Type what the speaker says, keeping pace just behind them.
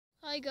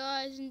Hi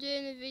guys, I'm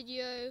doing a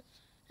video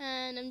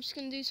and I'm just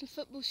going to do some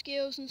football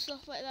skills and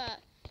stuff like that,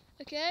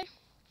 okay?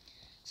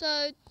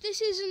 So this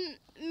isn't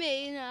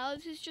me now,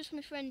 this is just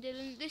my friend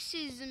Dylan. This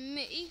is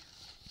me.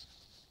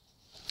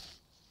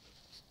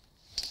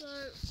 So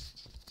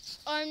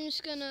I'm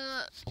just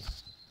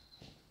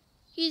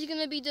he's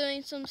gonna be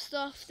doing some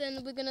stuff,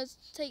 then we're gonna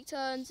take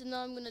turns and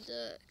I'm gonna do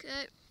it,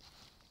 okay?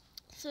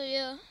 So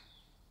yeah.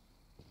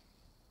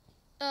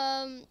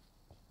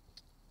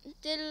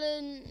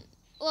 Dylan,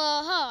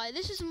 well hi,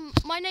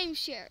 my name's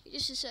Sherry,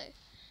 just to say.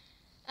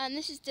 And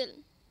this is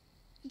Dylan.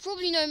 You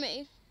probably know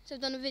me, so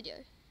I've done a video.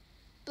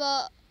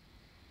 But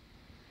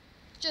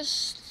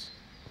just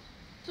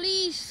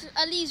please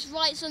at least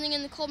write something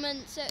in the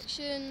comment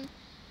section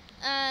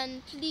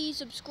and please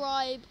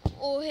subscribe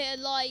or hit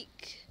a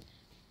like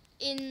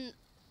in.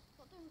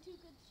 Got them 2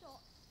 good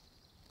shots.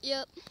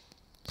 Yep.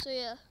 So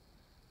yeah.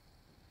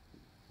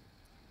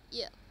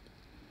 Yeah.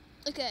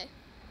 Okay.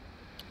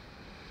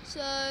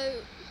 So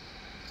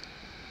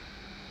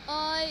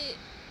I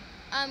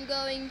am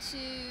going to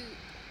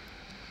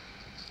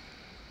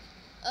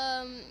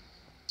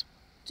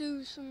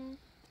do some.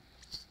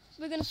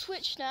 We're gonna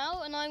switch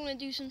now, and I'm gonna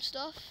do some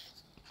stuff.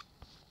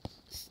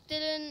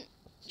 Dylan,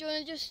 do you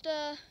wanna just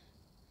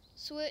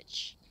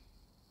switch?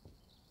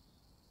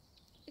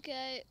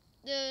 Okay,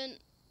 then.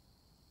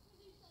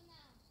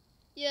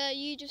 Yeah,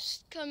 you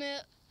just come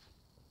here.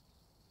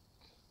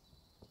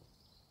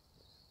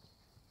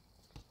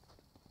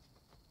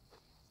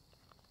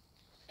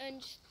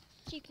 And just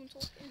keep on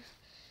talking.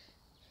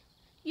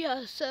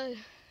 Yeah, so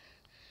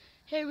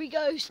here he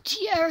goes,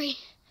 Thierry.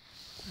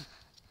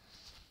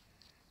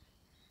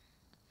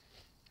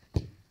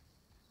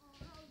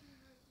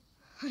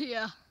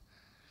 Yeah.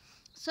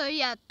 So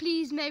yeah,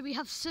 please maybe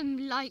have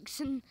some likes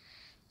and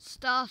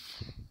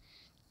stuff.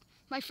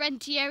 My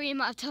friend Thierry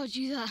might have told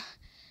you that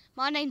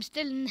my name's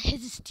Dylan,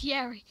 his is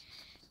Thierry.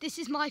 This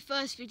is my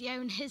first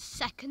video and his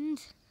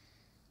second,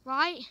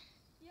 right?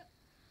 Yep.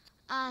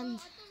 And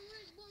well, I've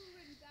done one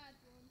really bad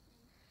one.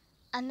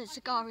 And it's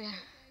Agario.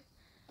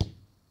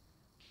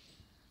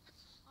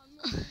 I'm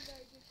not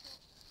very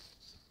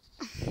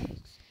good.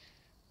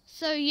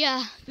 So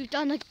yeah, we've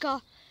done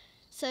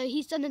so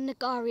he's done a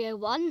Nagario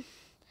one.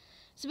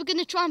 So we're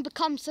gonna try and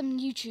become some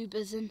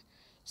YouTubers and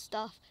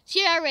stuff.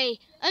 Thierry,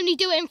 only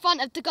do it in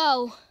front of the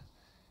goal.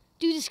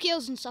 Do the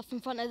skills and stuff in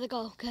front of the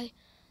goal, okay?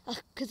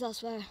 Because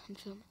that's where I'm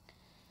filming.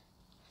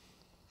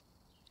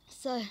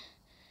 So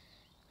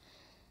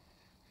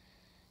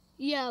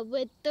yeah,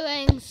 we're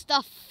doing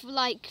stuff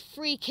like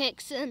free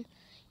kicks and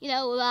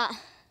all that.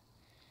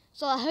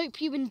 So I hope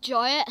you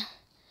enjoy it.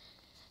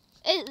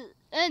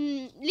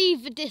 And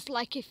leave a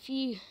dislike if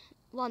you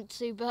want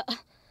to, but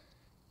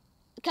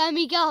can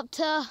we get up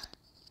to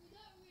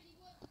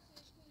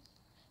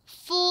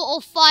 4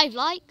 or 5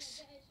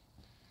 likes?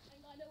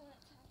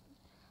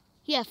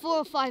 Yeah, 4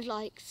 or 5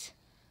 likes.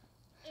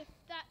 If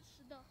that's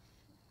enough,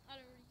 I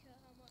don't really care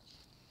how much,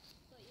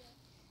 but yeah,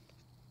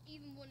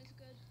 even 1 is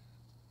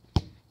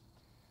good.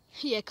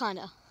 Yeah,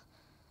 kinda.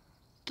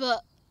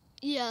 But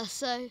yeah,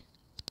 so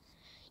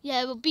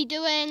yeah, we'll be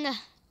doing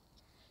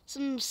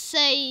some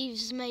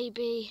saves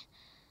maybe,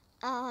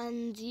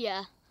 and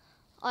yeah,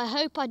 I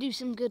hope I do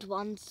some good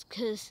ones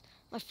because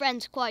my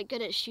friend's quite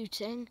good at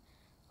shooting.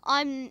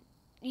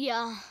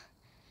 Yeah,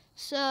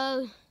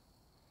 so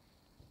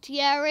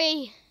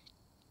Thierry,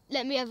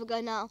 let me have a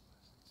go now.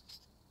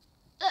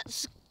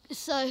 So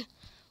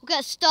we'll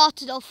get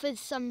started off with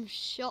some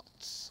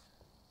shots.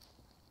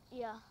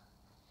 Yeah.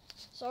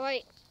 So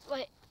wait,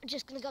 I'm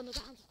just gonna go on the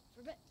ground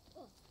for a bit.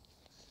 Oh.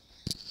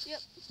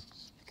 Yep.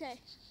 Okay.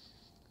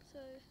 So.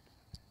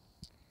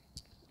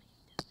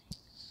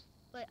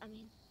 Wait, I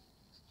mean.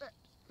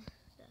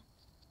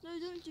 No,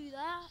 don't do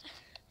that.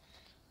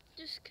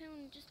 Just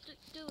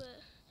do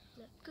it.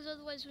 Because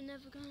otherwise we're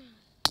never gonna.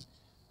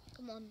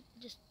 Come on,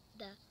 just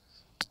there.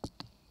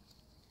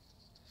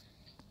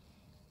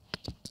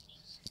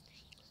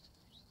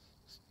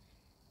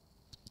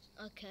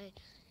 Okay,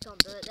 can't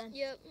do it then.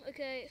 Yep,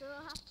 okay. So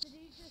I'll have to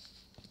do just...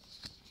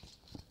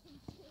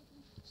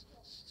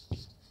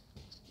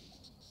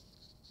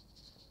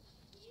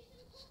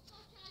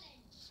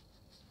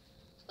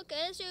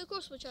 Okay, let's do a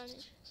crossbar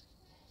challenge.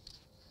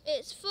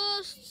 It's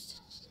first...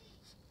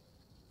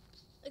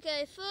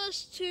 Okay,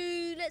 first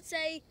to, let's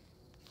say,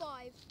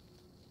 5.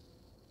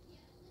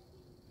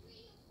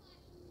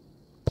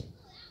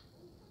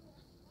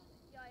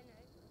 Yeah, I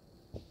know.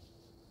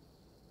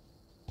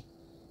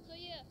 So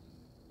yeah,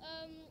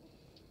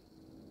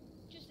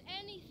 just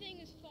anything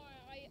is fine.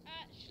 I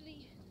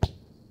actually...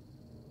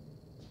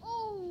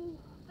 Oh,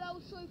 that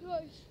was so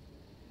close.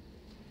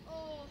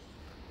 Oh.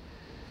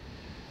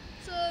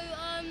 So,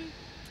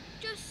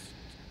 just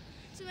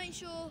to make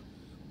sure,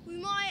 we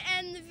might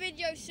end the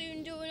video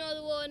soon, do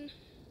another one.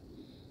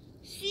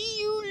 See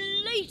you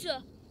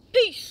later.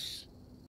 Peace.